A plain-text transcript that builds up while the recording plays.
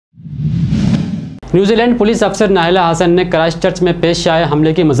New Zealand police अफसर Naila Hasan ने Christchurch में पेश आए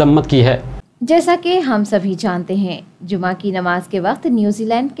हमले की मजम्मत की है। जैसा कि हम सभी जानते हैं, जुमा की नमाज के वक्त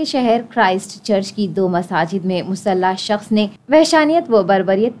न्यूजीलैंड के शहर क्राइस्टचर्च की 2 मसाजिद में मुसल्लह शख्स ने वहशानियत व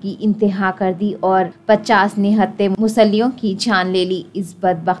बर्बरियत की इंतहा कर दी और 50 निहत्ते मुसल्लियों की जान ले ली। इस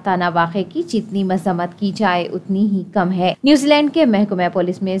बदबख्ताना वाक़े की जितनी मजम्मत की जाए उतनी ही कम है। न्यूजीलैंड के महकमा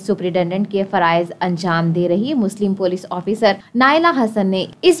पुलिस में सुपरिटेंडेंट के फराइज अंजाम दे रही मुस्लिम पुलिस ऑफिसर नाइला हसन ने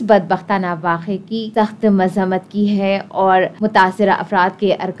इस बदबख्ताना वाक़े की सख्त मजम्मत की है और मुतासिरा अफराद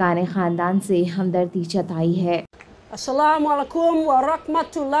के अरकान खानदान से हमदर्दी जताई है। Assalamu alaikum wa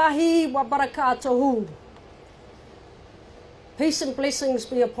rahmatullahi wa barakatuhu. Peace and blessings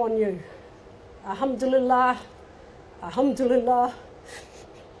be upon you. Alhamdulillah, alhamdulillah.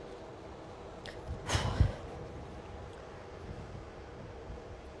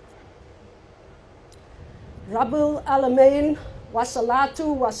 Rabbul Alameen wa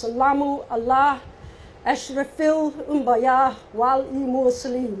salatu wa salamu Allah ashrafil umbaya wal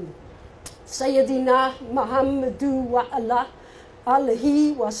mursalin. Sayyidina Muhammadu wa ala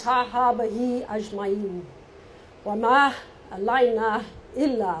alihi wa sahabahi ajma'in. Wa ma alayna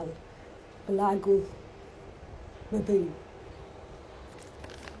illa balagul mubin.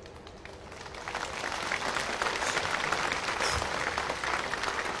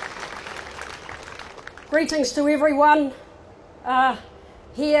 Greetings to everyone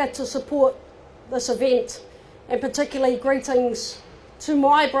here to support this event, and particularly greetings to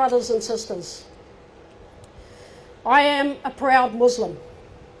my brothers and sisters. I am a proud Muslim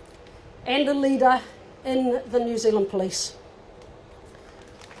and a leader in the New Zealand Police.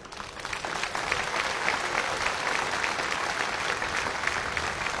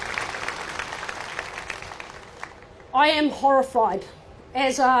 I am horrified,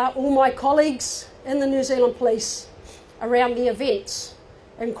 as are all my colleagues in the New Zealand Police, around the events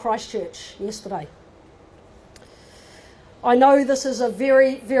in Christchurch yesterday. I know this is a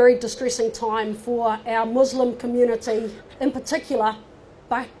very, very distressing time for our Muslim community in particular,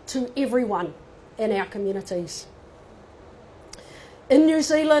 but to everyone in our communities in New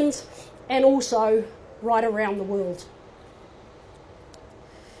Zealand and also right around the world.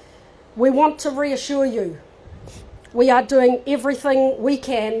 We want to reassure you we are doing everything we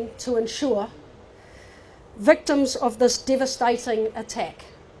can to ensure victims of this devastating attack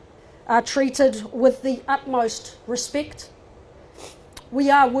are treated with the utmost respect. We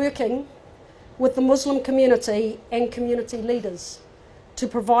are working with the Muslim community and community leaders to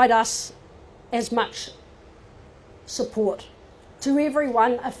provide us as much support to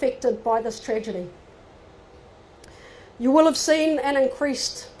everyone affected by this tragedy. You will have seen an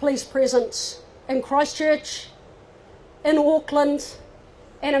increased police presence in Christchurch, in Auckland,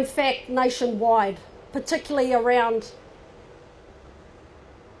 and in fact nationwide, particularly around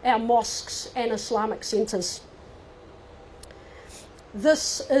our mosques and Islamic centres.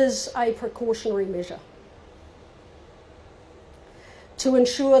 This is a precautionary measure to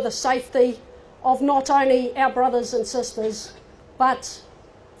ensure the safety of not only our brothers and sisters, but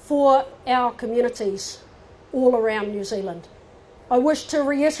for our communities all around New Zealand. I wish to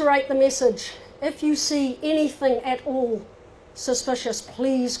reiterate the message: if you see anything at all suspicious,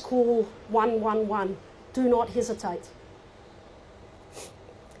 please call 111. Do not hesitate.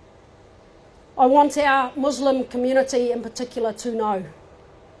 I want our Muslim community in particular to know,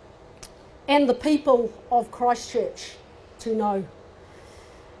 and the people of Christchurch to know,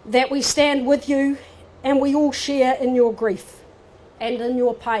 that we stand with you and we all share in your grief and in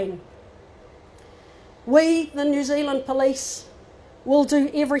your pain. We, the New Zealand Police, will do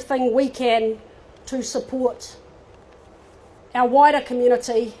everything we can to support our wider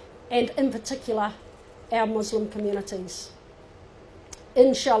community and in particular our Muslim communities.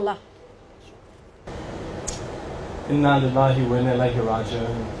 Inshallah. Inna lillahi wa inna ilayhi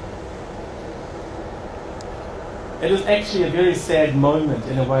raji'un. It is actually a very sad moment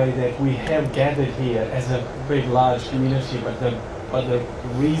in a way that we have gathered here as a big large community, but the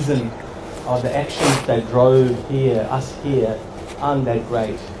reason or the actions that drove us here aren't that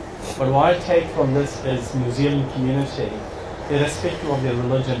great. But what I take from this is New Zealand community, irrespective of their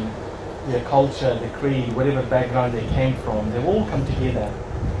religion, their culture, their creed, whatever background they came from, they've all come together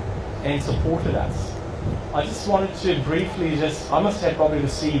and supported us. I just wanted to briefly I must have probably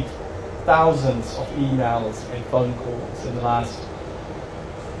received thousands of emails and phone calls in the last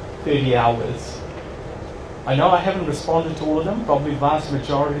 30 hours. I know I haven't responded to all of them, probably vast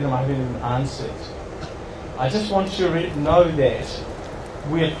majority of them I haven't even answered. I just want you to know that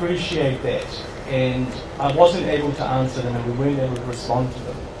we appreciate that, and I wasn't able to answer them and we weren't able to respond to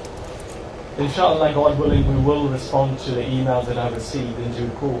them. Inshallah, God willing, we will respond to the emails that I've received in due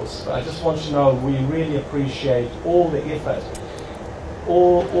course. But I just want you to know we really appreciate all the effort,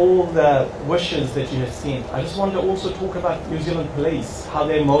 all the wishes that you have sent. I just want to also talk about New Zealand Police, how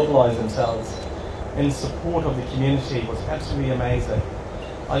they mobilise themselves in support of the community was absolutely amazing.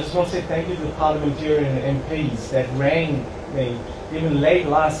 I just want to say thank you to the parliamentarian and MPs that rang me even late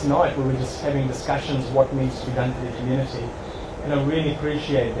last night. We were just having discussions what needs to be done for the community. And I really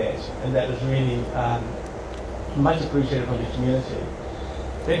appreciate that, and that is really much appreciated from the community.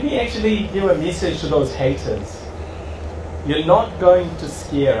 Let me actually give a message to those haters. You're not going to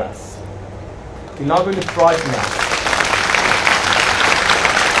scare us. You're not going to frighten us.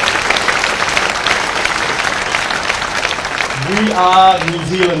 We are New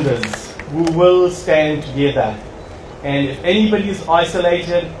Zealanders who will stand together. And if anybody is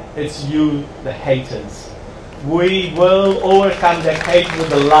isolated, it's you, the haters. We will overcome that hate with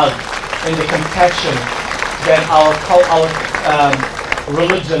the love and the compassion that our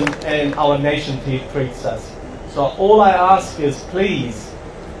religion and our nation treats us. So all I ask is, please,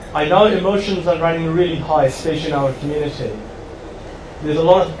 I know emotions are running really high, especially in our community. There's a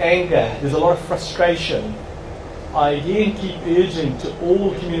lot of anger, there's a lot of frustration. I again keep urging to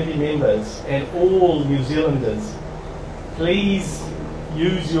all community members and all New Zealanders, please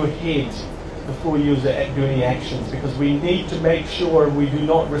use your head before you do any actions, because we need to make sure we do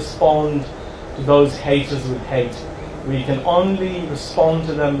not respond to those haters with hate. We can only respond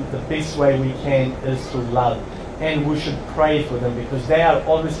to them the best way we can is through love. And we should pray for them because they are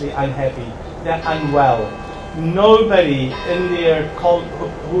obviously unhappy, they're unwell. Nobody in their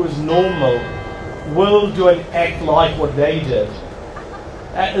who is normal will do an act like what they did.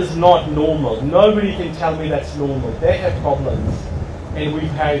 That is not normal. Nobody can tell me that's normal. They have problems and we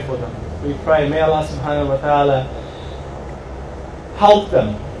pray for them. We pray, may Allah subhanahu wa ta'ala help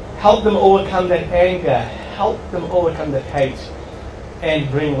them overcome that anger, help them overcome that hate, and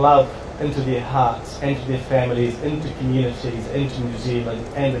bring love into their hearts, into their families, into communities, into New Zealand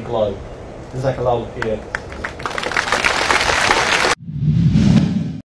and the globe. Jazakallahu khair.